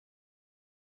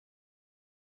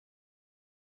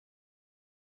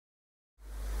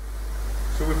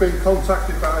So we've been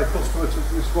contacted by a customer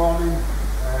this morning.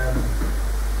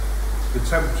 The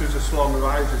temperatures are still on the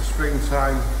rise. It's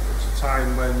springtime. It's a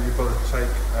time when you've got to take,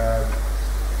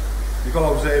 you've got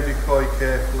to observe your koi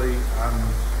carefully and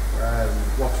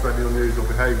watch for any unusual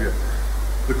behaviour.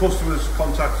 The customer's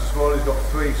contacted this morning. He's got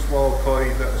 3 small koi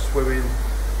that are swimming.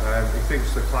 He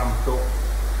thinks they're clamped up.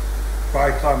 By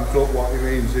clamped up, what he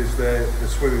means is they're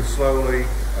swimming slowly,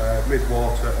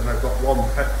 mid-water, and they've got one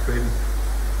pet fin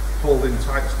pulled in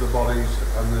tight to the bodies,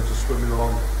 and they're just swimming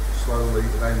along slowly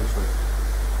and aimlessly.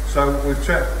 So we've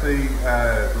checked the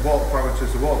water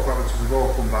parameters. The water parameters have all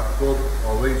come back good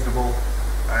or reasonable.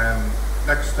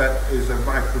 Next step is a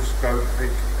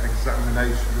microscopic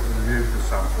examination of the mucous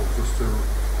sample, just to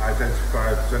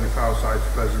identify if there's any parasites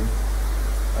present.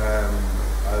 And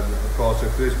of course,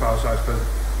 if there is parasites present,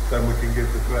 then we can give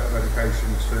the correct medication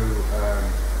to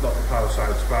knock the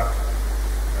parasites back.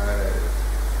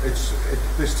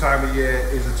 This time of year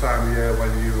is a time of year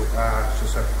when you are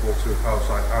susceptible to a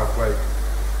parasite outbreak.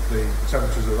 The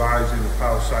temperatures are rising, the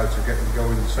parasites are getting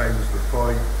going the same as the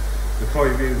koi. The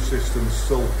koi immune system's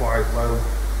still quite low.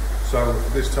 So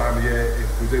this time of year,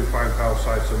 if we do find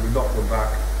parasites and we knock them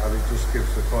back, and it just gives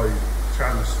the koi a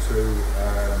chance to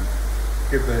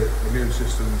give the immune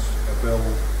systems a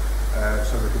build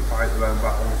so they can fight their own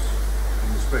battles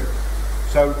in the spring.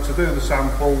 So to do the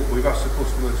sample, we've asked the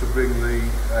customer to bring the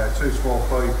 2 small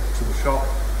koi to the shop.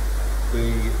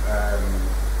 The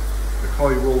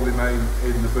koi will remain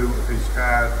in the boot of his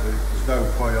car. There's no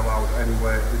koi allowed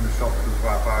anywhere in the shop because of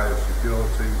our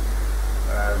biosecurity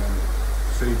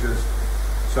procedures.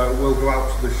 So we'll go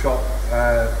out to the shop,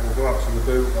 we'll go out to the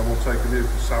boot, and we'll take a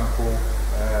mucous sample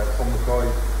from the koi,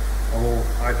 and we'll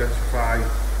identify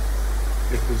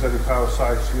if there's any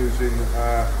parasites using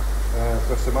our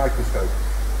microscope.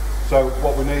 So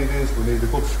what we need is, we need a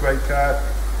good scrape card,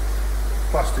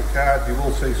 plastic card. You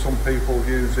will see some people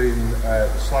using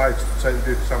the slides to take the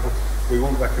mucous sample. We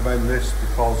wouldn't recommend this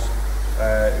because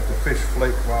if the fish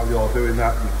flick while you're doing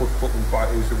that, you could put them quite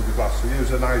easily with the glass. So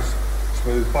use a nice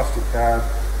smooth plastic card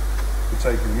for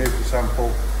taking the mucous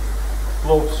sample.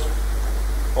 Gloves,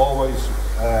 always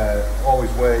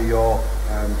wear your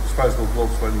disposable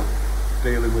gloves when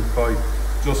dealing with koi,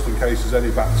 just in case there's any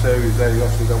bacteria there. You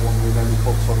obviously don't want any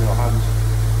cuts on your hands.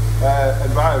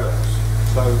 Environs.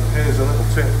 So here's a little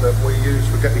tip that we use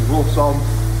for getting gloves on.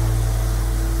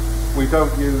 We don't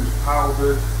use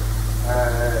powdered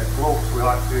gloves. We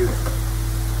like to use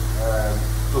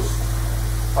just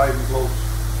plain gloves.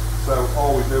 So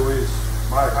all we do is,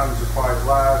 my hands are quite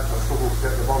large, I struggle to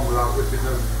get them on without whipping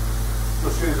them.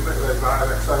 Just use a bit of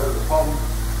Envirex over the pond.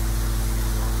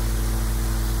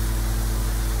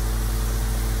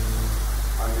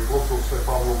 And your gloves will slip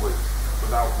on lovely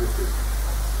without whipping.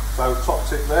 So top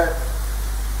tip there.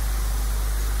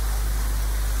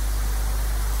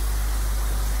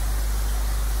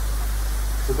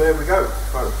 So there we go,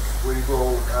 folks. We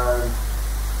will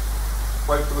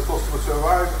wait for the customer to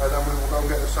arrive, and then we will go and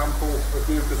get a sample of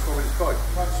mucus from his koi.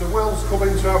 Right, so Will's come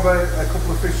in to have a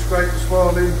couple of fish scraped this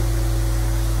morning.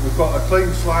 We've got a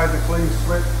clean slide, a clean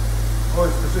slip.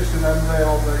 Always position them there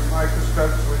on the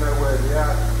microscope so we know where they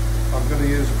are. I'm going to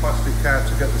use a plastic card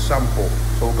to get the sample.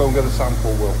 So we'll go and get a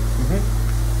sample, Will.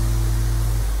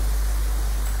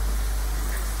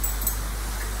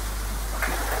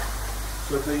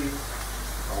 So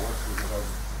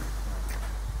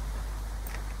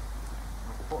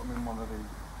I'll put them in one of these.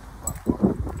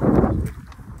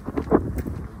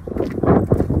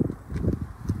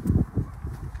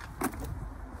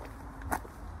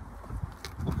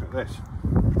 Look at this.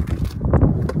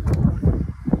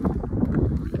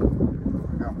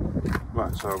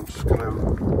 Right, so I'm just going to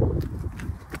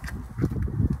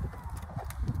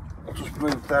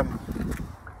move them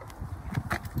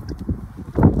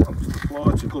onto the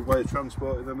floor. It's a good way of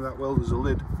transporting them. That well, there's a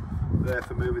lid there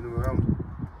for moving them around.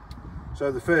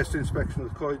 So the first inspection of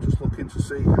the koi, just looking to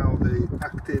see how they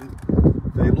acting.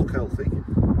 They look healthy.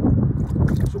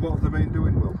 So what have they been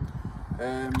doing, Will?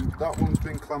 That one's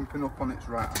been clamping up on its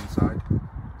right hand side.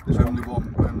 There's only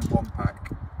one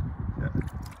pack. Yeah.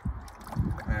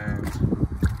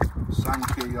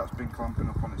 Sankey, that's been clamping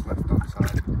up on its left hand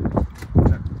side.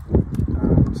 Yeah.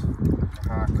 And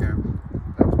Harko,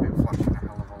 that's been flashing a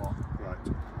hell of a lot. Right.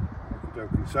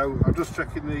 Okay. So I'm just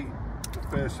checking the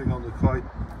first thing on the koi.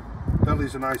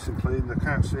 Bellies are nice and clean. I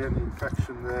can't see any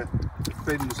infection there. The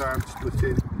fins aren't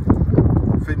splitting.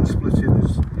 Fin splitting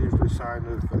is usually a sign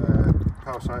of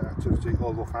parasite activity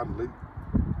or rough handling.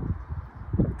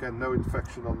 Again, no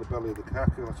infection on the belly of the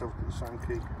Harko. Let's have a look at the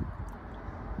Sankey.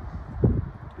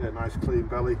 Yeah, nice clean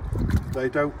belly. They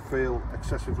don't feel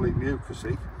excessively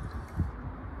mucousy.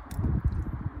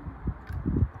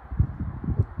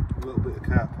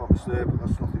 mucus there, but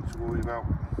that's nothing to worry about.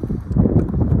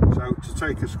 So to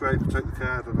take a scrape, I take the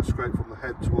card and I scrape from the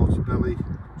head towards the belly,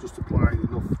 just applying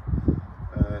enough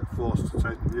force to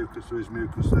take the mucus. There is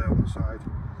mucus there on the side.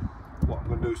 What I'm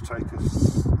going to do is take a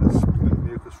bit of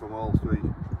mucus from all three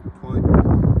koi.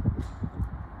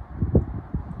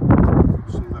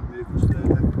 See that mucus there,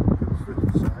 then flip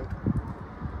the side.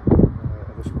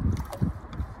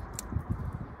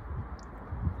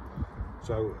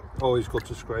 So always good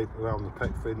to scrape around the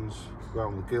pec fins,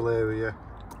 around the gill area,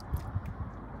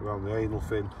 around the anal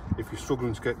fin. If you're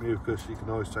struggling to get mucus, you can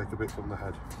always take a bit from the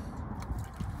head.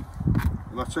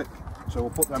 And that's it. So we'll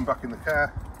put them back in the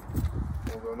car.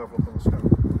 We'll go and have a look on the scope.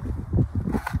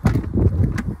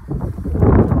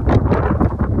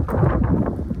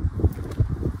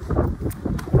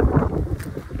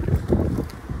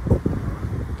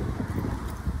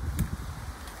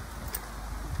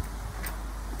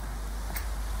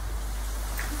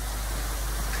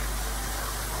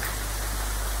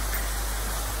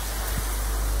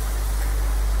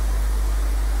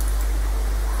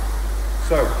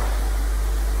 So,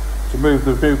 to move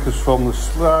the mucus from the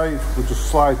slide, we'll just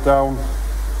slide down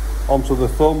onto the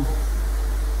thumb,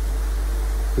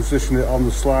 position it on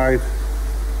the slide,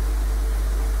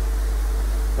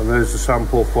 and there's the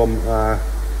sample from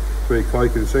 3 koi.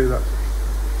 Can you see that?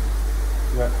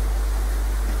 Yeah.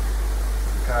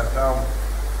 Card down.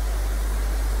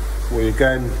 We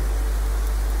again,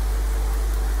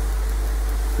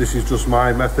 this is just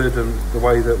my method and the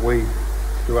way that we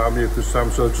do our mucus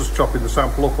sample. So just chopping the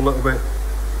sample up a little bit.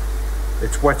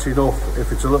 It's wet enough.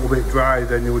 If it's a little bit dry,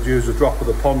 then you would use a drop of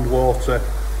the pond water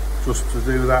just to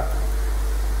do that.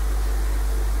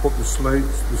 Put the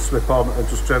slip on and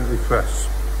just gently press.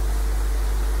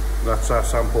 That's our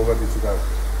sample ready to go.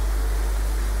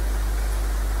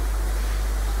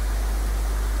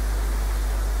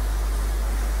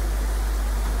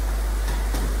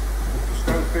 Put the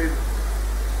scope in.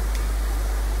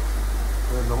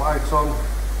 Turn the lights on.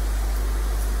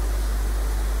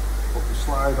 Put the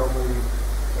slide on the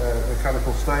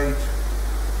mechanical stage.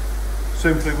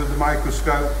 Simply with the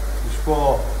microscope, there's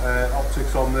 4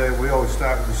 optics on there. We always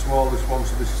start with the smallest one,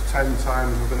 so this is 10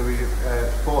 times. We're going to be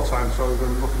 4 times, so we're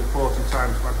going to be looking at 40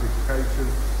 times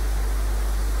magnification.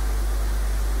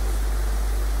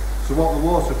 So what are the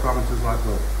water parameters like,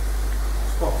 though?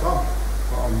 Spot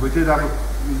on. We did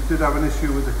have an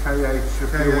issue with the KH a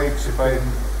few weeks ago.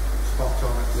 Spot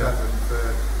on at 7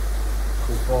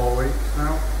 for 4 weeks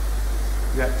now.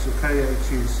 Yeah, so KH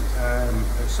is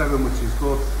at 7, which is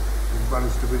good. We've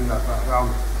managed to bring that back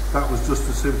round. That was just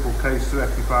a simple case to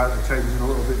rectify it, changing a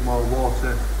little bit more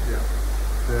water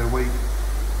per week.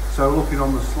 So looking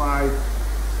on the slide,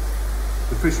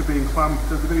 the fish are being clamped.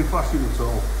 Have they been flashing at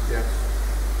all? Yes.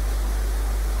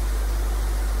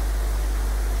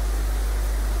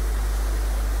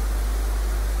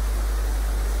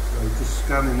 So just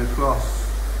scanning across,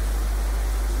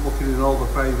 looking in all the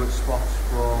favourite spots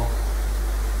for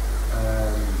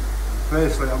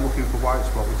firstly, I'm looking for white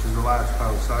spot, which is a large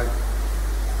parasite.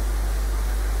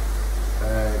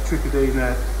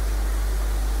 Trichodina,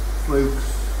 flukes,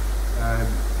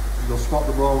 you'll spot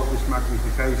them all at this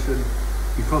magnification.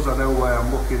 Because I know where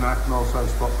I'm looking, I can also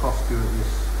spot costia at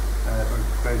this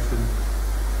magnification.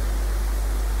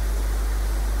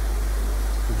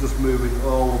 So just moving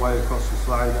all the way across the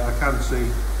slide, I can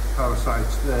see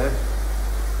parasites there.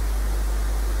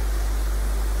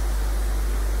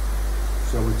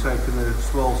 So we've taken a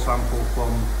small sample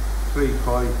from 3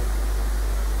 koi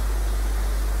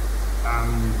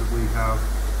and we have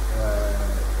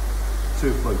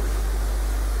 2 flukes.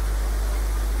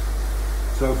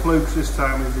 So flukes this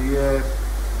time of the year,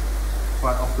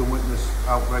 quite often witness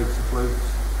outbreaks of flukes.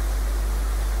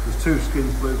 There's 2 skin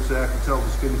flukes there, I can tell the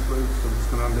skin flukes, so I'm just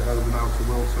going to hand it over now to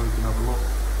Will so he can have a look.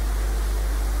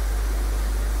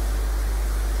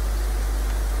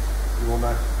 You want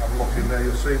to have a look in there,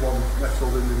 you'll see one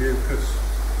nestled in the mucus.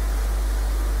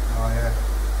 Oh yeah.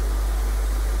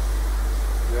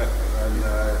 Yeah, and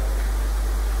then I'll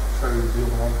show you the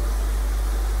other one.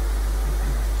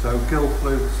 So gill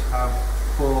flukes have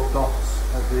 4 dots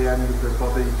at the end of the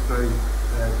body, it's very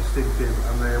distinctive,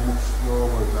 and they are much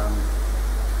smaller than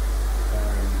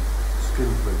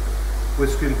skin fluke.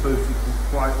 With skin flukes you can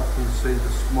quite often see the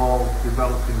small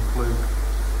developing fluke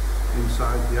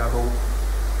inside the adult.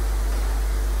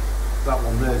 That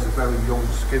one there is a very young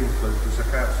skin fluke, because I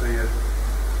can't see a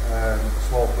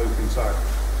small fluke inside.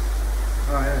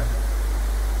 Oh yeah,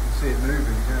 you can see it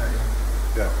moving, can't you?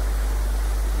 Yeah.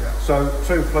 Yeah. So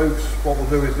 2 flukes, what we'll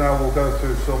do is now we'll go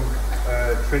through some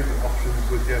treatment options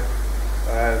with you.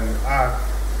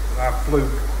 Our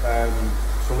fluke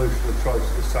solution of choice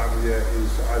at this time of year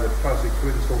is either plastic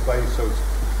crystal based, so it's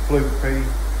fluke P,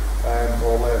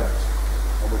 or Lanex.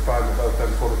 And we find that both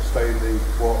them products stay in the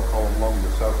water column longer,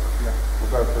 so yeah,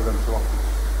 we'll go through them too often.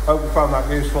 Hope you found that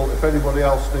useful. If anybody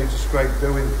else needs a scrape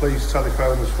doing, please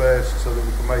telephone us first so that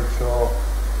we can make sure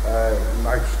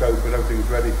microscope and everything's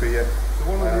ready for you. So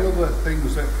one of the other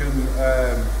things that can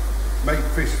make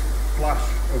fish flash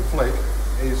and flick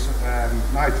is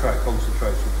nitrite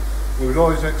concentration. We would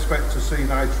always expect to see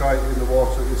nitrite in the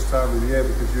water at this time of the year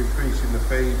because you're increasing the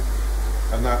feed,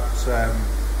 and that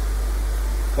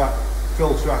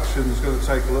filter action is going to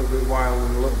take a little bit while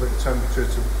and a little bit of temperature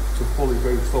to fully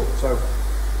boost up. So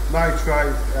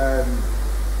nitrite,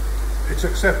 it's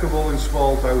acceptable in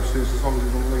small doses as long as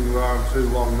it doesn't linger around too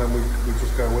long, then we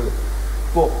just go with it.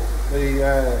 But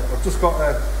I've just got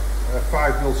a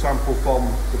 5 ml sample from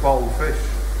the bowl of fish,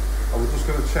 and we're just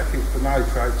going to check it for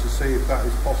nitrite to see if that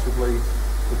is possibly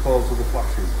the cause of the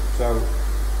flashing. So,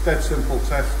 dead simple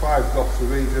test, 5 drops of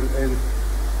reagent in,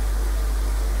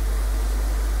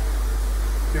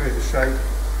 give it a shake.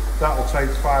 That'll take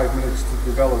 5 minutes to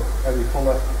develop any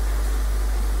colour.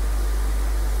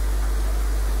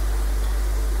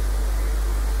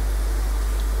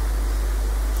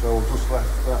 So we'll just let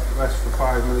that rest for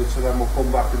 5 minutes and then we'll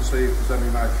come back and see if there's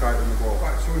any nitrite in the water.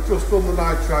 Right, so we've just done the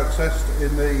nitrite test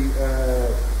in the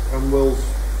Will's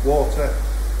water.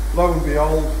 Lo and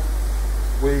behold,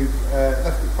 we've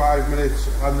left it 5 minutes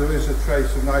and there is a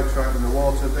trace of nitrite in the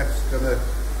water. Dex going to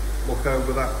look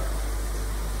over that.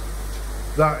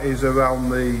 That is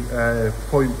around the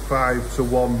 0.5 to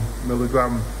 1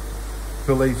 milligram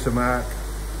per litre mark.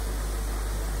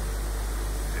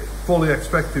 Fully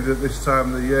expected at this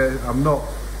time of the year. I'm not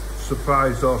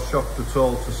surprised or shocked at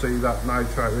all to see that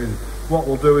nitrite reading. What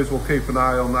we'll do is we'll keep an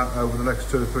eye on that over the next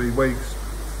 2 or 3 weeks,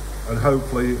 and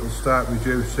hopefully it'll start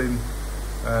reducing.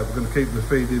 We're going to keep the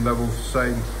feeding levels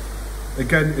the same.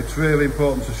 Again, it's really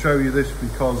important to show you this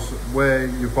because where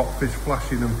you've got fish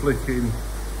flashing and flicking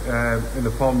in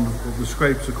the pond, the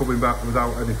scrapes are coming back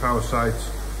without any parasites.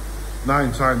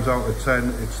 9 times out of 10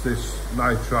 it's this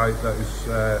nitrite that is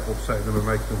upsetting them and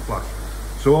making them flash.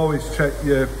 So always check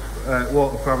your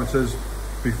water parameters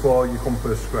before you come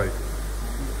for a scrape.